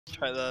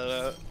Try that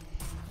out.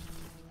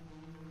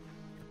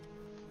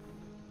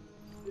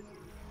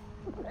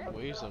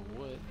 Waves of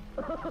what?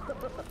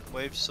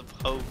 Waves of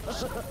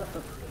hopes.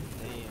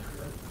 Damn.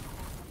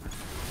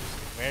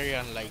 Very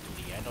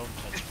unlikely. I don't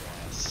touch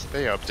grass.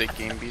 They update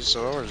game bees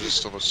though, or is it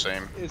still the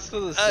same? It's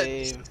still the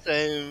same. It's the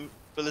same,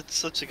 but it's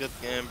such a good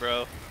game,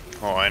 bro.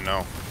 Oh, I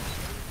know.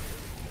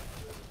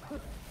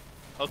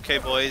 Okay,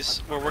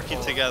 boys, we're working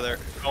together.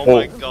 Oh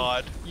my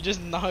god. You just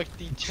knocked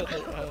each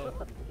other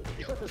out.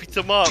 Pick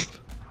them up.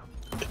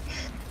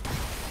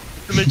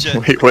 The midget.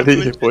 Wait,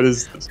 what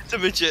is this? It's a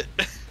midget.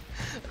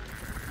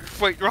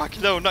 Wait, Rock,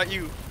 no, not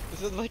you.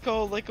 Is it let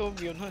go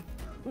of me or not?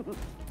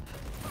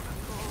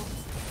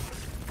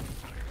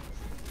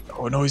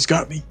 Oh no, he's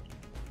got me.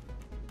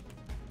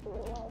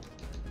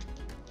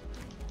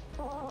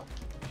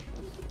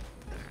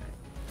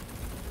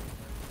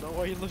 No,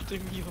 why are you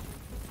lifting me up?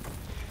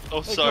 Oh,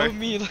 Let sorry. go of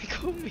me,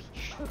 let go of me.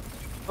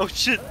 Oh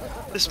shit,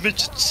 this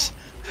midget's.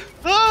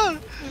 Ah!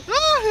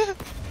 Ah!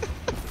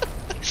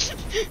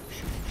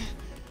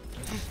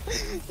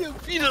 You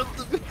beat up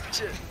the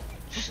midget.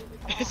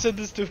 I said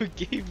this to a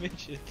gay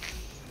midget.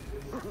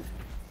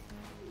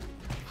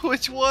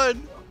 Which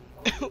one?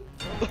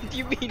 What do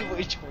you mean,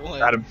 which one?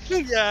 Got him.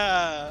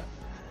 Yeah.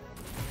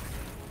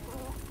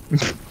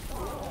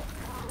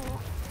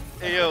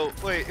 Hey yo,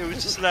 wait, it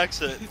was just an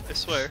accident, I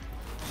swear.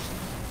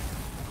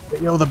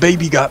 Yo, the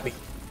baby got me.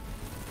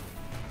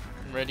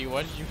 I'm ready.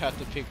 Why did you have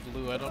to pick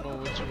blue? I don't know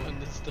which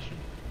one is the.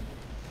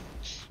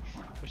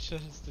 Which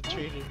one is the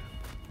traitor?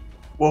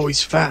 Whoa,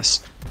 he's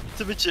fast. Get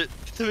the midget,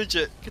 get the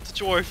midget, get the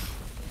dwarf.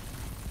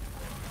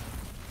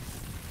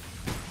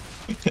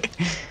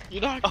 You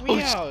knocked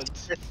me out!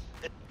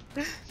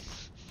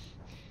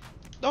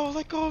 No,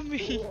 let go of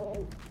me!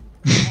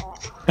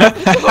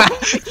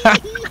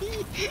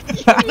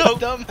 No,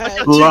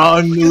 Dumbass!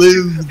 Long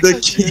live the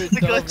You're king.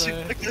 a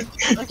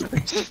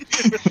dumbass.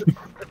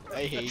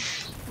 I hate you.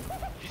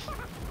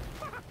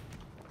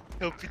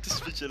 Yo, beat this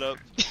midget up.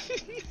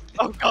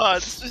 Oh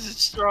god, this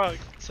midget's strong.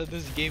 Send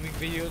this gaming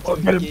video to Oh, a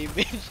get him. gay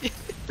midget.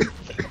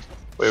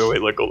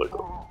 Wait, let go.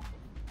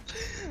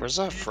 Where's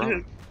that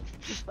from?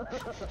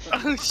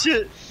 Oh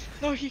shit.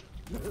 No, he.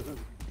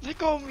 Let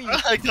go of me!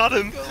 I got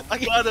him. I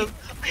got him.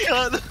 I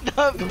got him.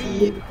 Not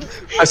me!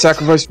 I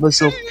sacrificed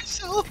myself.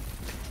 Yourself.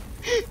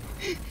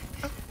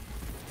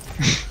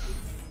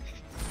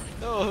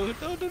 No.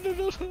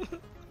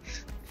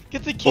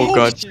 Get the Oh game!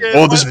 god. shit.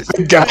 Oh, this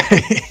big guy.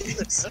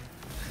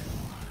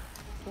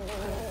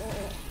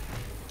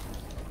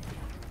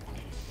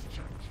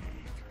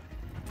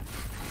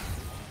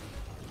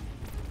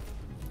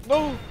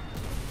 No!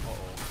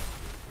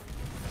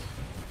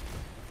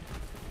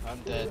 I'm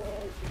dead.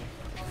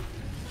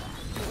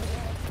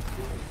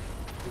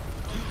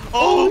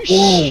 Oh Whoa.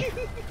 shit!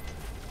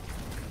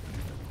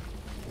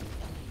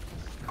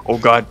 Oh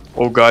god.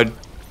 Oh god.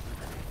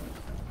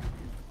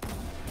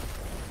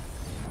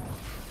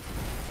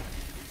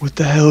 What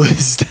the hell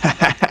is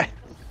that?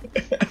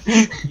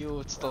 Yo,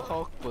 it's the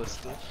Hulk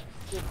Buster.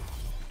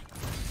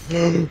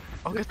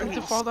 I'll get them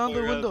to fall down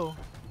the window.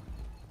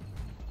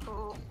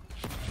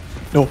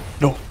 No.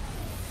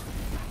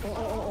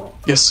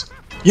 Yes.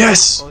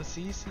 Yes. Oh,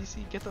 see,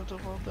 get them to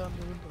fall down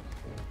the window.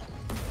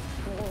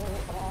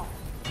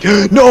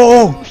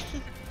 No.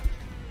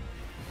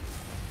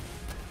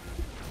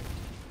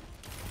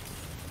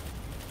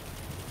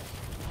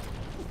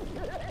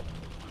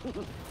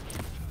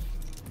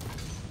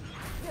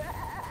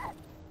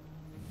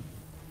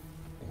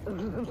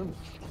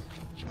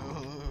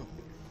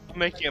 I'm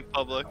making it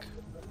public.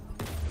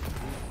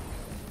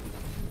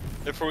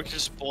 Therefore, we can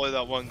just bully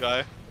that one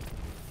guy.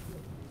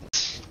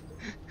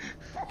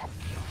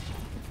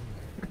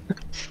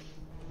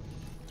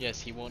 Yes,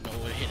 he won't know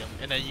what hit him.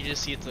 And then you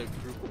just see it's a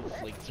group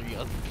of like 3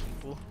 other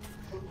people.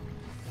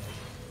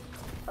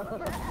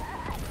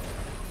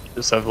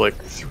 Just have like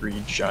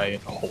 3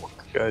 giant Hulk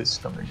guys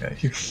coming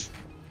at you.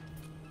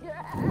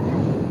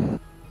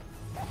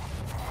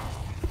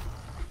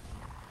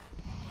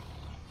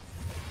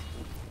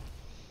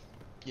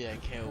 Yeah, I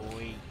can't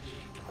wait.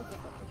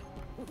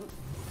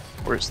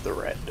 Where's the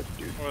random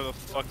dude? Where the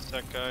fuck's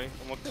that guy?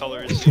 And what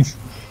color is he?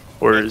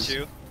 Where That's is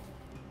you?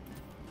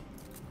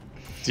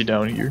 he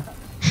down here?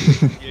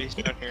 Yeah, he's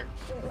down here.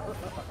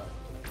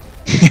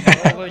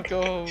 Oh my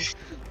god.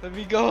 Let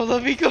me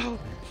go.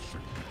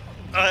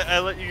 I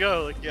let you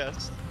go, like,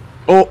 yes.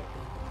 Oh,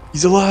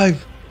 he's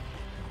alive.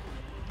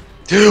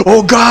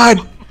 Oh god!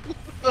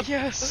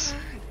 Yes.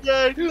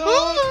 Yeah,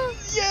 No.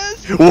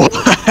 Yes. What?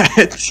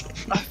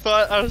 I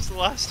thought I was the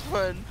last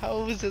one.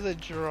 How was it a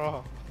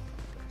draw?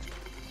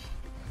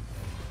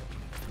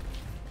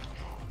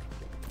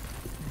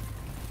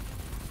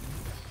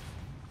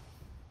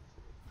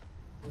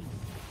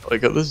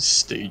 Like how this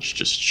stage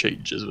just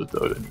changes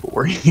without any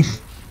warning.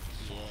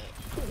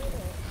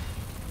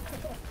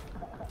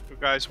 You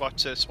guys,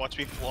 watch this. Watch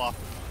me flop.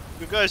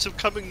 You guys, I'm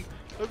coming.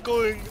 I'm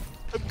going,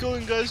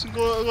 guys. I'm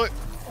going.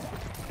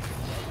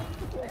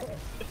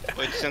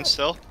 Wait, stand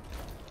still.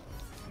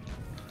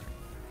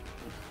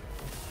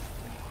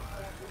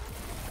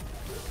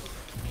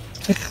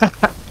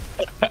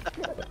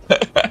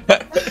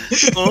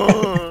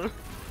 Oh.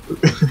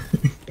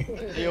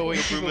 Yo, wait,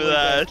 keep him Remember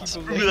like that. that. Keep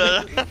him Remember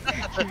like that.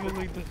 that. Keep him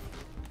like that.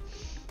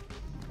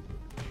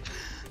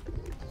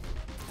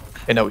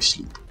 And now we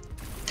sleep.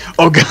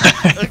 Oh god.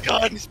 Oh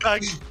god, he's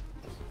back.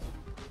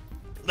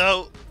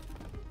 No.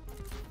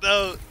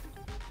 No.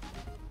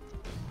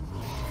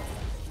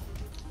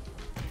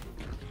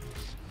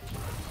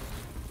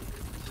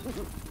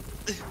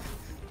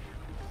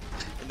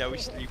 And now we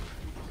sleep.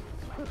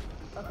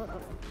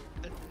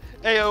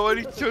 Hey, yo, what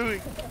are you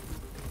doing?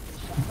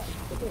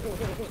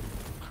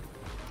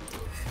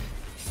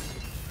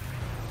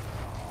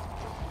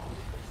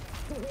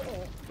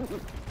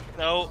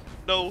 No,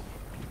 no.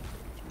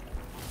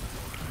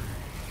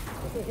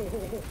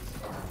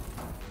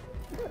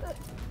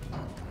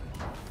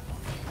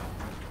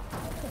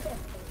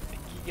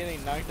 Keep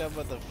getting knocked out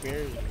by the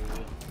fairs, dude.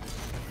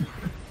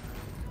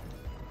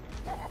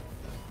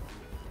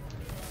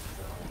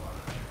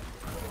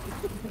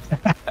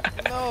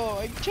 No,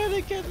 I'm trying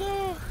to get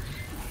no.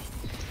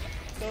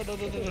 No, no,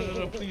 no, no, no, no,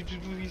 no, please,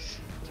 please.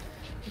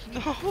 No.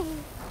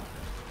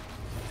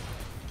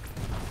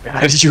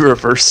 How did you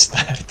reverse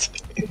that?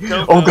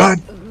 No, Oh no.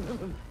 god.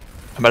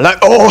 I'm alive.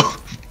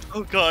 Oh.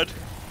 Oh god.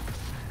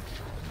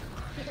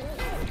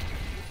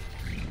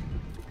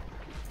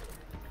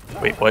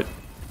 Wait, what?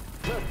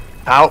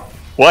 Ow.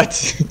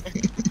 What?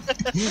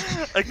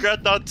 I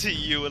grabbed onto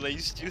you and I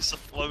used to use a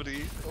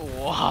floaty.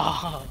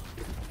 Wow.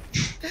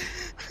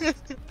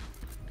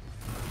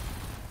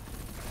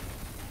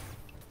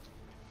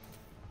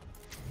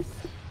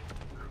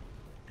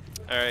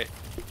 Alright.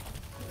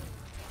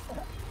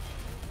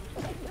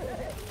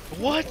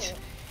 What?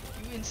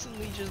 You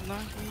instantly just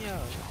knocked me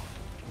out.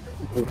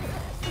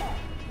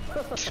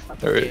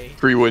 Alright,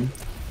 3-1.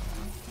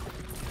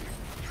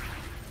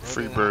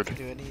 Free Don't bird. have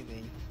to do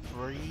anything.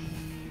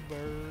 Free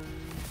bird.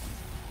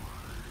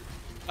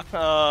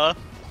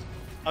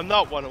 I'm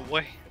not one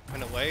away.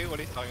 One away? What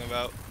are you talking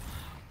about?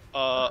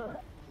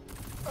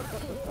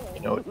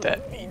 You know what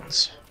that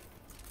means.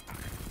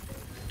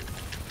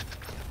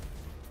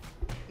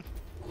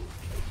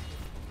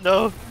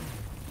 No.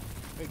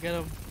 I get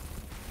him.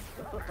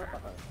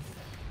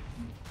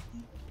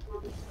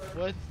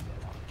 What?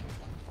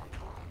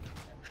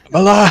 I'm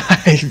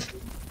alive!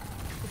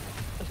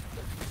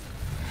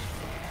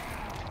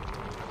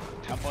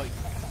 How about you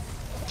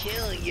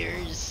kill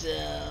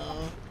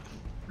yourself?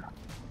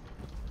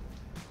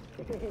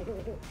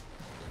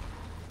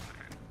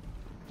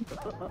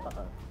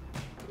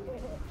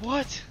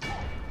 What?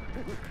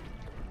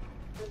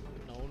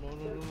 No, no, no,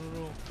 no, no,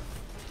 no.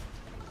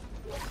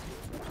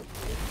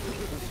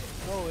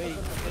 No, hey, hey,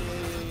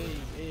 hey,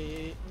 hey,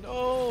 hey, no!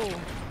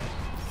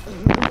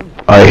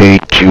 I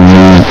hate you.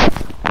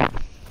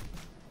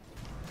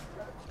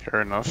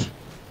 Fair enough.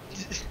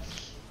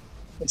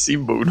 I see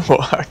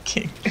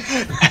moonwalking.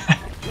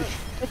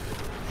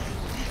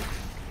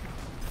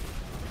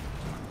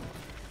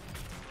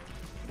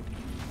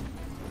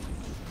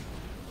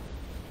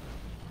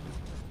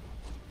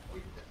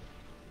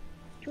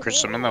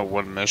 Chris, I'm in that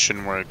one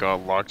mission where I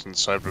got locked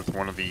inside with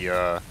one of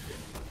the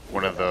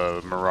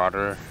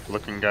marauder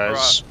looking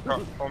guys.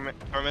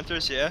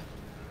 Tormentors, yeah?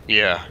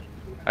 Yeah.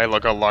 I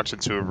got locked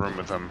into a room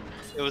with him.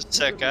 It was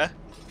sick, huh?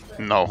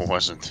 No, it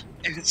wasn't.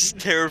 It's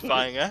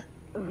terrifying, huh?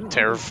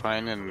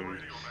 Terrifying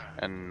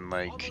and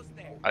like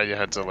I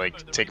had to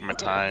like take my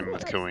time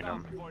with killing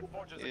him.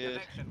 Yeah.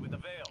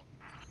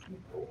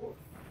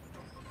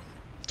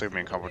 Took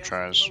me a couple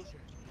tries.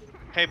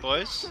 Hey,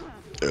 boys.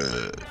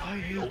 I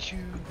hate you.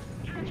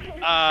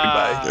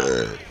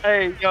 Goodbye.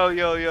 Hey,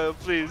 yo,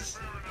 please.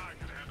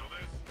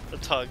 A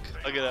tug.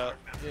 I'll get out.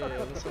 Yeah, yeah,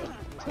 let's go.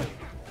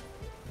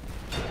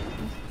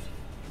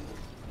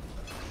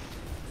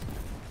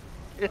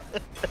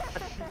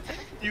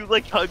 You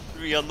like hugged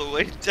me on the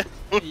way down.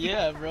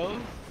 Yeah, bro.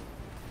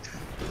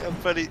 I'm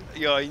funny.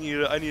 Yo, I need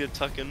a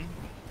tuck in.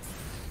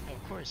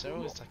 Of course, I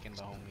always tuck in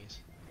the homies.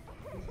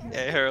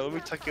 Yeah, here, let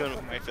me tuck you in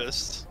with my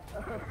fist.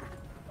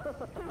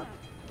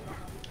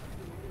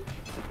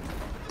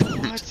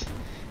 What?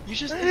 You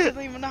just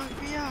instantly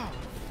knocked me out.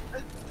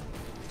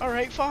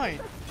 Alright, fine.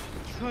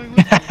 Keep going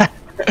with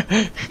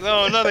me.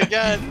 No, not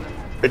again.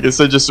 I guess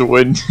I just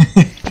win.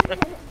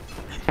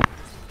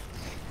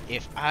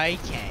 If I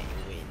can't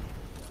win,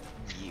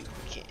 you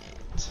can't.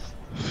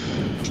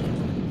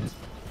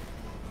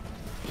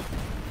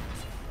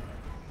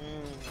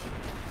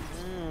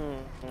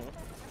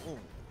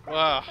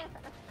 Wow.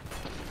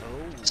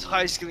 This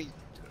high's getting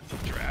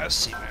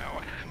drowsy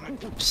now.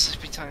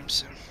 Sleepy time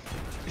soon.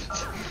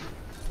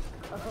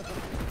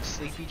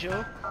 Sleepy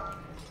Joe?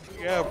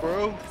 Yeah,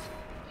 bro.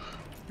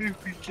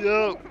 Sleepy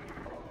Joe.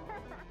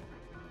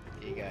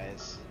 Hey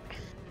guys.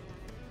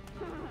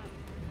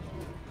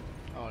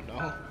 Oh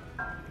no.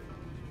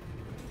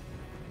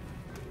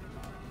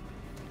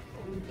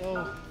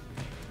 No.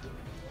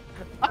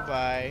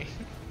 Bye.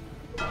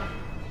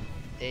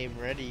 Hey, I'm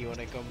ready. You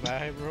wanna come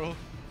by, bro?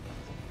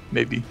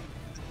 Maybe.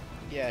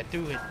 Yeah,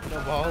 do it.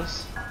 No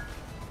balls.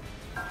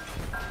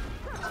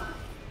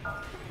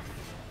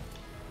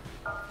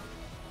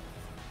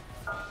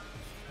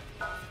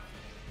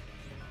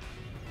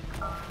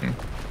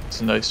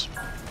 It's nice.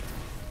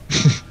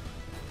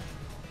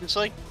 It's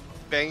like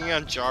banging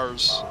on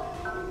jars.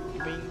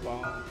 Bing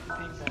bong,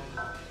 bing bong.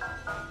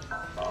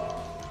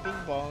 Bing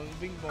bong,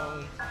 bing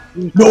bong.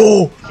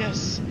 No!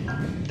 Yes!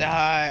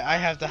 Die! I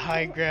have the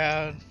high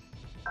ground.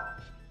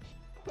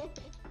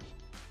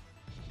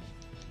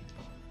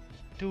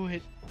 Do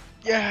it.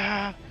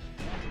 Yeah!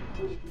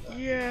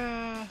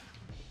 Yeah!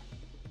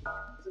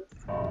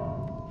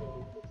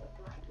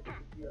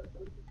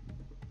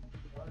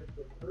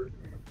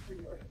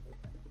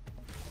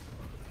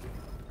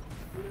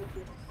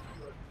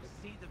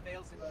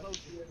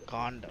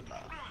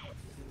 Gondola.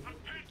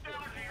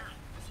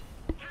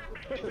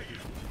 No,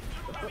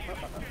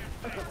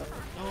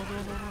 no,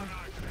 no, no.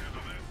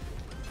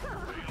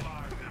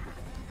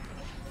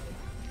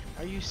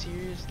 Are you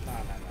serious? Nah, nah,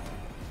 nah.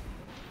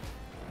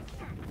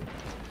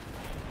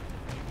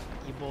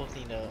 You both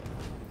need to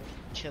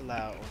chill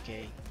out,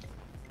 okay?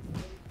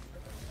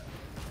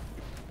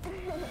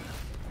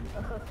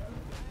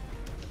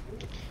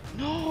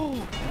 No!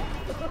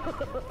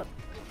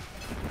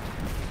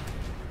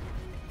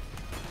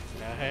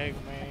 The heck,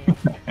 man?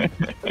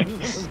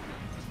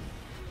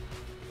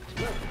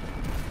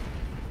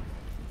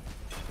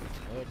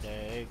 What the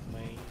heck,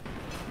 man?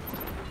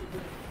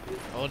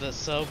 Oh, the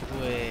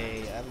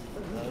subway. I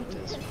love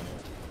this one.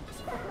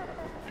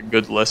 A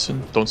good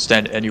lesson. Don't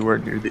stand anywhere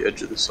near the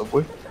edge of the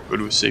subway. Go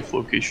to a safe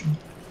location.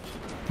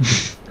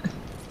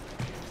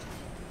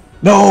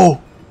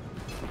 No!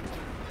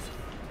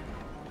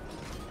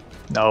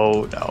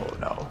 No, no,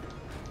 no.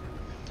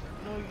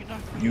 No, you're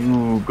not.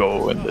 You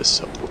go in the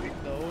subway.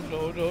 No,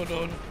 no, no,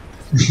 no.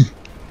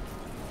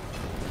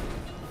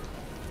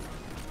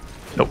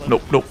 Nope,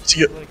 nope, nope.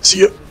 See ya.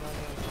 See ya.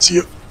 See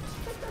ya.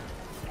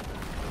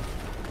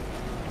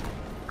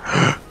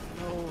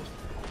 No.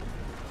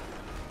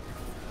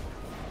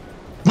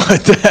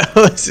 What the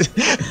hell is it?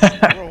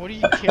 Bro, what are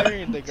you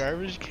carrying? The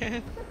garbage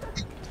can?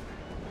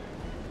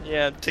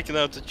 Yeah, I'm taking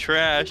out the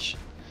trash.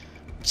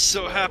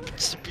 So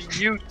happens to be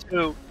you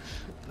two.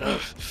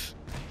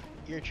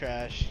 You're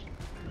trash.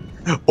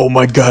 Oh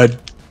my god.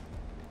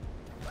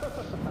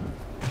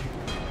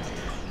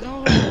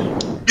 No.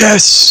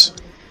 Yes!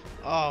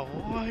 Oh,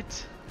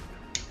 what?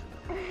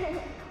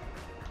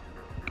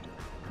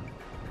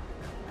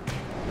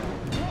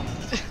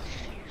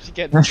 She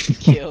got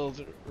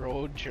killed.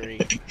 Road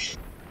tree.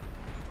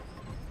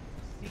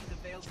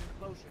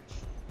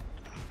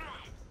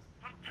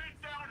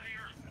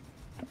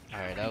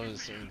 Alright, that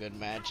was some good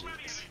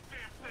matches.